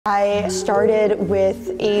I started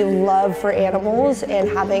with a love for animals and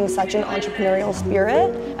having such an entrepreneurial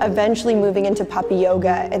spirit, eventually moving into puppy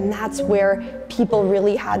yoga, and that's where people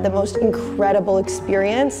really had the most incredible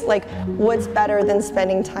experience. Like, what's better than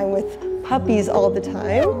spending time with puppies all the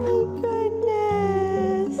time? Oh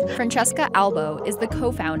my goodness. Francesca Albo is the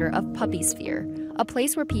co-founder of PuppySphere, a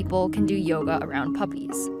place where people can do yoga around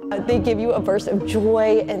puppies. They give you a burst of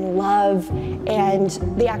joy and love, and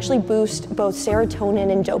they actually boost both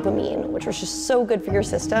serotonin and dopamine, which is just so good for your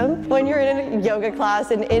system. When you're in a yoga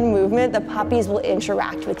class and in movement, the puppies will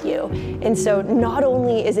interact with you. And so not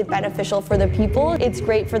only is it beneficial for the people, it's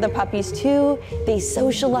great for the puppies too. They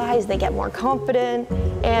socialize, they get more confident,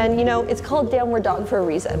 and you know, it's called Downward Dog for a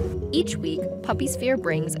reason. Each week, PuppySphere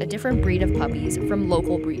brings a different breed of puppies from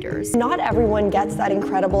local breeders. Not everyone gets that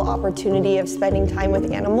incredible opportunity of spending time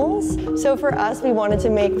with animals. So for us, we wanted to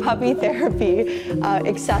make puppy therapy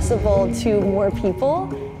accessible to more people,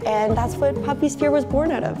 and that's what PuppySphere was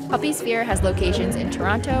born out of. PuppySphere has locations in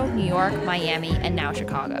Toronto, New York, Miami, and now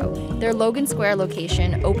Chicago. Their Logan Square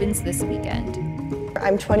location opens this weekend.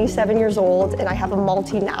 I'm 27 years old and I have a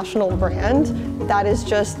multinational brand. That is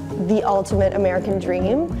just the ultimate American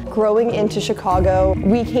dream. Growing into Chicago,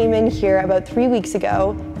 we came in here about 3 weeks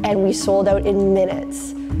ago and we sold out in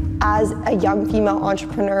minutes. As a young female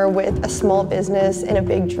entrepreneur with a small business and a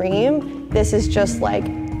big dream, this is just like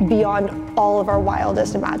beyond all of our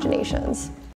wildest imaginations.